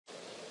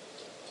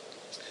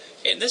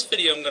In this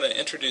video I'm going to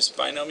introduce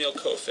binomial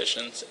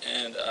coefficients,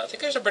 and I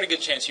think there's a pretty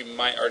good chance you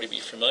might already be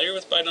familiar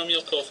with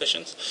binomial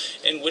coefficients,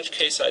 in which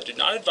case I do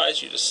not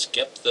advise you to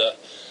skip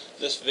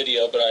this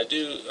video, but I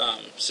do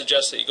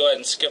suggest that you go ahead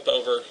and skip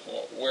over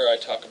where I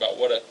talk about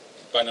what a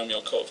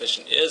binomial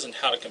coefficient is and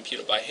how to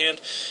compute it by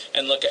hand,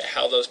 and look at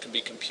how those can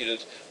be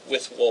computed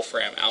with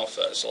Wolfram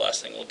alpha. Is the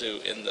last thing we'll do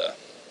in the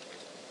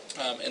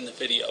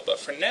video. But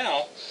for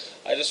now,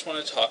 I just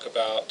want to talk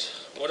about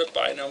what a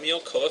binomial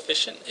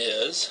coefficient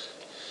is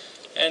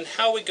and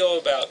how we go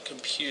about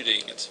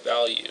computing its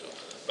value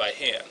by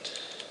hand.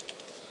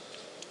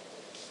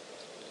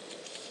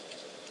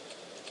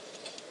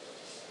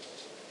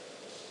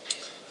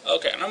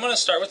 Okay, and I'm going to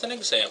start with an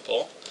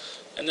example,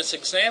 and this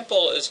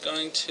example is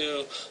going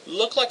to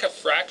look like a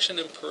fraction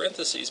in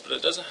parentheses, but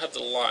it doesn't have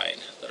the line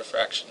that a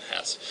fraction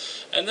has.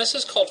 And this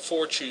is called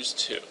 4 choose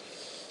 2.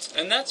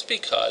 And that's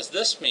because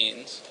this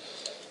means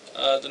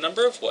the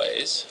number of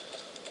ways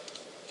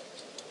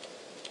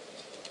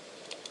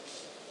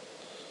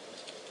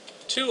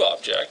two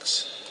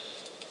objects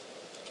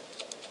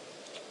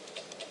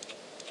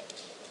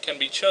can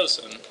be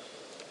chosen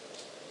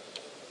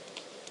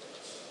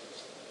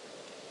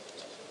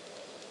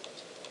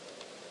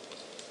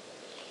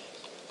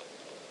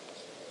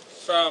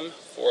from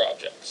 4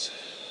 objects.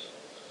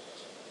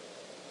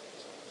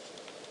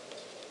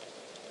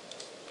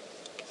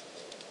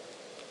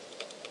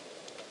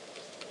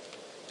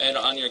 And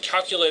on your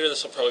calculator,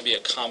 this will probably be a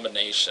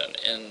combination,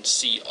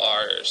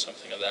 NCR or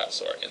something of that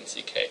sort,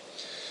 NCK.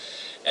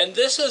 And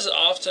this is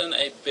often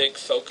a big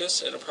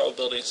focus in a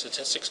probability and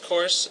statistics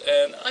course,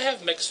 and I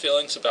have mixed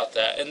feelings about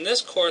that. In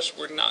this course,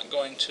 we're not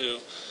going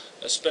to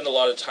spend a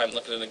lot of time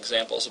looking at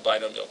examples of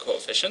binomial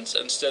coefficients.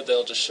 Instead,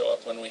 they'll just show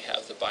up when we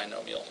have the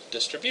binomial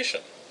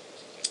distribution.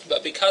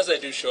 But because they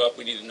do show up,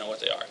 we need to know what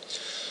they are.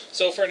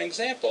 So for an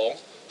example,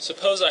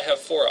 suppose I have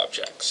 4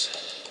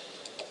 objects.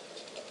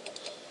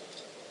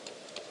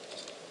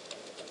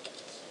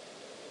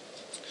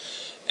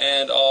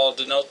 And I'll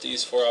denote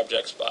these 4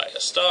 objects by a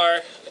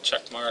star, a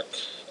check mark,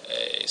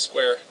 a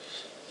square,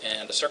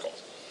 and a circle.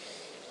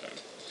 Okay.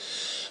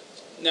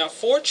 Now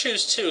 4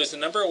 choose 2 is the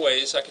number of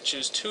ways I could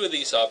choose 2 of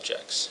these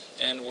objects,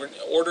 and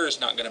order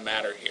is not going to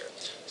matter here.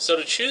 So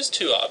to choose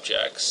 2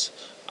 objects,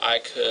 I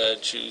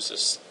could choose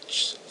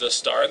the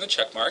star and the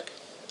check mark,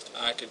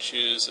 I could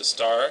choose the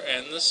star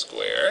and the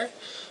square,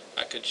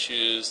 I could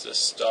choose the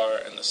star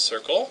and the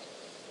circle.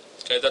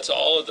 Okay, that's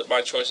all of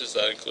my choices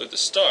that include the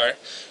star.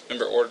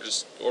 Remember,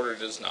 order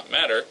does not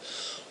matter.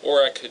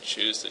 Or I could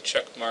choose the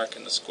check mark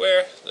and the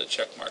square, the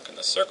check mark and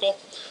the circle,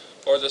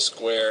 or the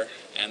square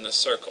and the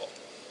circle.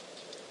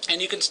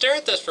 And you can stare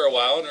at this for a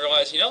while and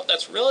realize,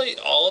 that's really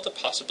all of the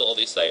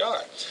possibilities they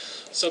are.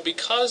 So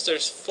because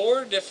there's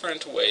 4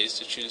 different ways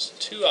to choose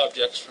 2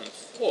 objects from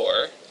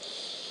 4,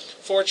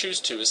 4 choose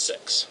 2 is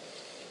 6.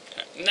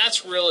 Okay, and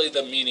that's really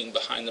the meaning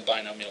behind the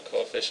binomial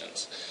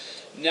coefficients.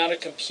 Now to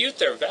compute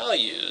their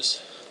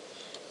values,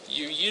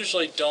 you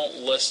usually don't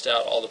list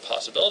out all the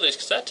possibilities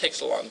because that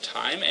takes a long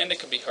time and it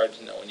can be hard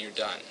to know when you're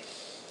done.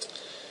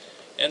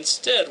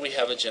 Instead, we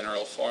have a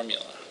general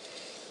formula.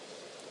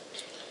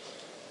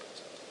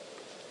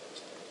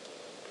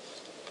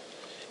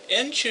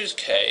 N choose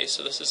k,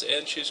 so this is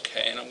n choose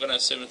k, and I'm going to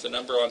assume that the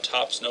number on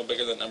top is no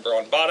bigger than the number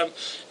on bottom,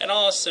 and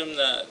I'll assume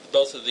that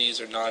both of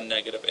these are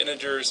non-negative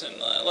integers, and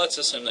let's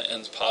assume that n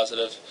is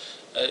positive.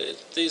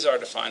 These are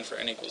defined for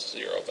n equals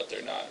 0, but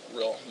they're not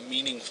real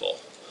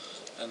meaningful,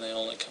 and they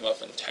only come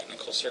up in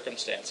technical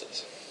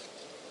circumstances.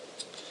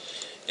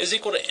 Is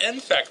equal to n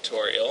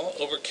factorial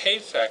over k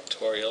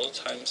factorial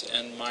times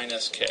n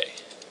minus k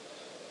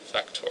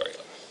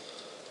factorial.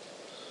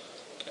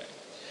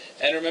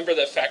 And remember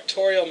that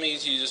factorial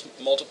means you just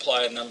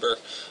multiply a number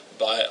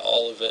by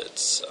all of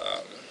its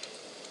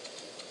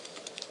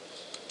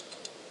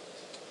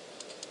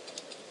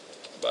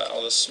by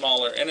all the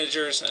smaller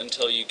integers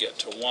until you get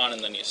to 1,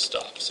 and then you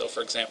stop. So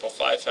for example,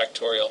 5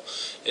 factorial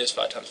is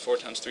 5 times 4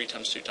 times 3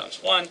 times 2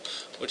 times 1,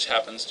 which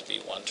happens to be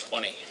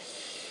 120.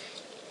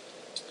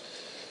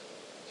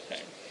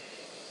 Okay.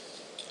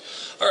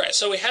 Alright,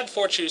 so we had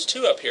 4 choose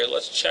 2 up here.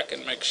 Let's check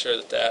and make sure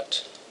that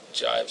that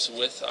jives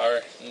with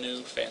our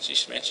new fancy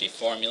schmancy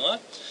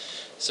formula.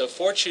 So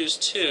 4 choose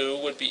 2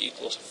 would be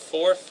equal to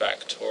 4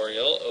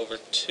 factorial over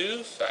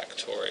 2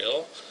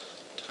 factorial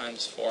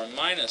times 4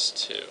 minus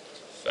 2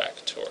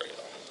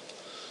 factorial.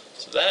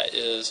 So that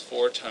is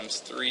 4 times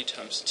 3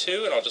 times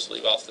 2, and I'll just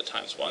leave off the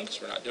times 1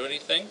 because we're not doing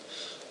anything,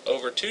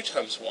 over 2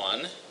 times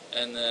 1,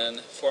 and then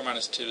 4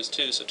 minus 2 is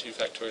 2, so 2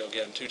 factorial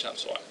again, 2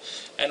 times 1.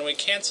 And we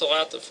cancel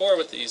out the 4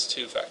 with these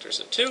 2 factors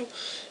of 2,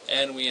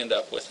 and we end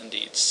up with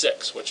indeed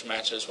 6, which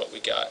matches what we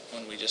got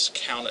when we just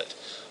counted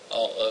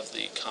all of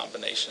the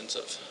combinations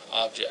of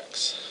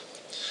objects.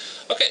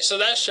 Okay, so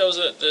that shows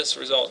that this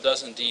result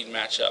does indeed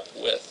match up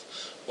with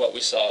what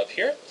we saw up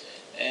here.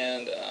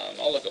 And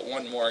I'll look at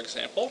one more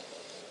example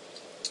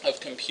of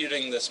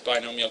computing this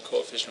binomial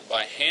coefficient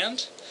by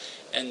hand,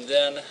 and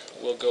then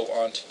we'll go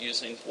on to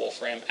using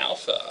Wolfram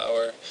alpha,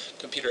 our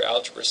computer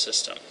algebra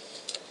system.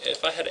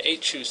 If I had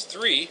 8 choose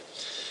 3,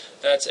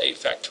 that's 8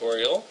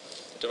 factorial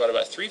divided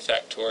by 3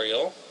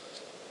 factorial,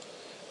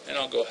 and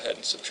I'll go ahead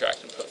and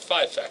subtract and put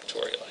 5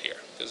 factorial here,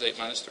 because 8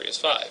 minus 3 is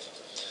 5.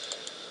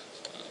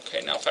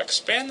 Okay, now if I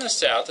expand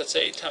this out, that's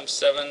 8 times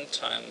 7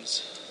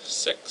 times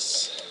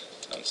 6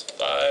 times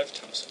 5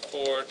 times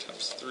 4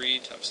 times 3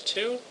 times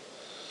 2,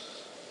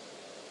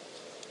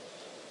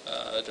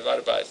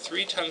 divided by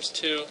 3 times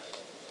 2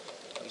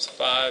 times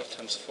 5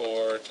 times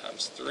 4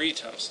 times 3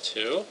 times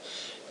 2.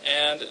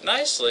 And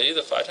nicely,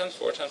 the 5 times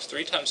 4 times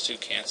 3 times 2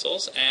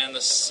 cancels, and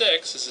the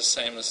 6 is the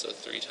same as the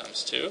 3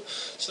 times 2.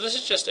 So this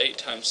is just 8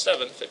 times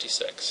 7,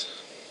 56.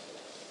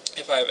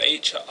 If I have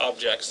 8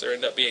 objects, there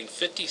end up being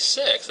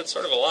 56. That's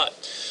sort of a lot.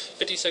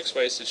 56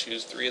 ways to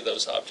choose 3 of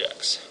those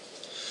objects.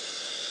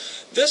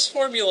 This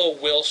formula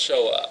will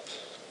show up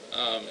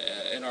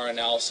in our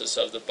analysis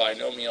of the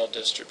binomial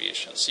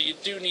distribution, so you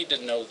do need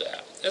to know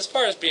that. As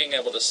far as being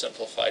able to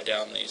simplify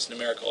down these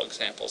numerical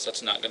examples,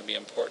 that's not going to be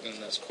important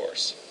in this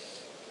course.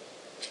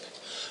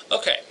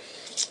 Okay,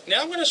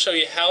 now I'm going to show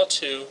you how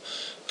to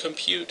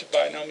compute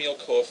binomial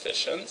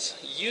coefficients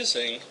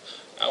using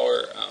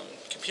our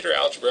computer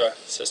algebra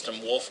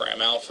system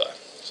Wolfram Alpha.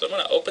 So I'm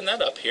going to open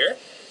that up here.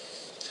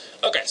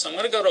 Okay, so I'm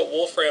going to go to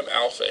Wolfram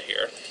Alpha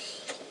here.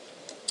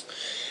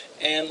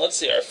 And let's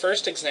see, our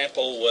first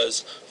example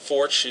was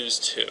 4 choose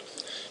 2.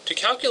 To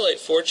calculate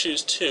 4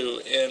 choose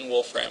 2 in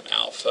Wolfram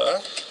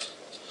Alpha,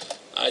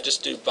 I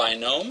just do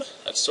binom,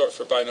 that's short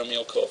for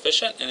binomial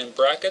coefficient, and in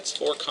brackets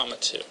 4,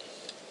 2.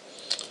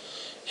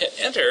 Hit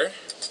enter,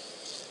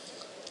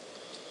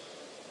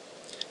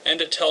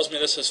 and it tells me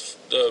this is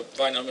the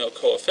binomial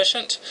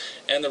coefficient,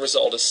 and the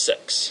result is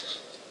 6.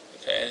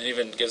 Okay, and it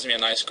even gives me a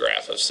nice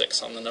graph of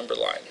 6 on the number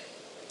line.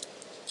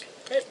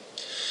 Okay.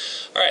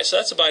 Alright, so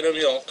that's a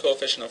binomial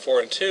coefficient of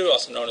 4 and 2,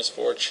 also known as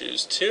 4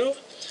 choose 2.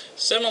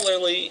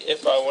 Similarly,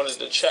 if I wanted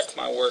to check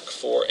my work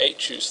for 8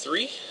 choose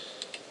 3,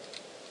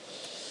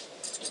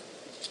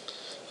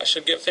 I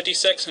should get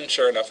 56, and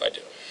sure enough I do.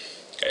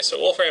 Okay, so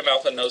Wolfram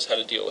Alpha knows how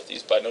to deal with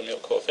these binomial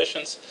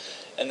coefficients,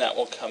 and that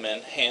will come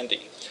in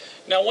handy.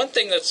 Now, one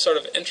thing that's sort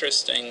of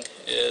interesting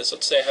is,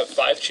 let's say I have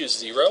 5 choose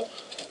 0.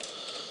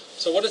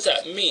 So what does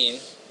that mean?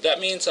 That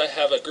means I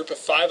have a group of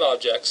 5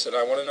 objects, and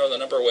I want to know the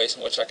number of ways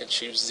in which I can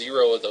choose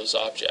 0 of those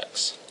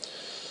objects.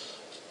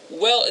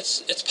 Well,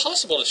 it's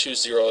possible to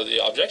choose 0 of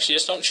the objects, you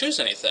just don't choose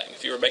anything.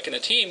 If you were making a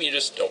team, you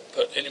just don't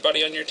put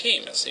anybody on your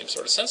team. It seems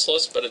sort of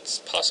senseless, but it's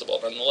possible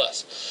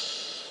nonetheless.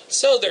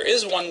 So there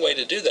is one way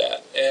to do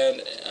that,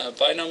 and a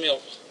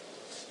binomial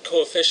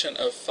coefficient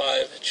of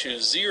 5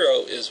 choose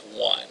 0 is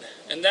 1.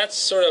 And that's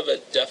sort of a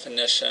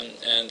definition,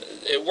 and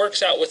it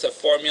works out with a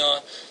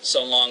formula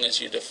so long as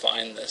you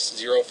define this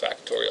 0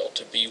 factorial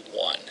to be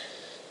 1.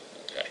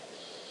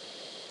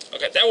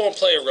 Okay, that won't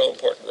play a real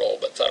important role,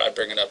 but thought I'd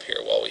bring it up here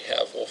while we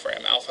have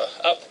Wolfram Alpha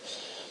up,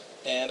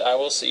 and I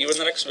will see you in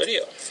the next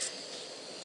video.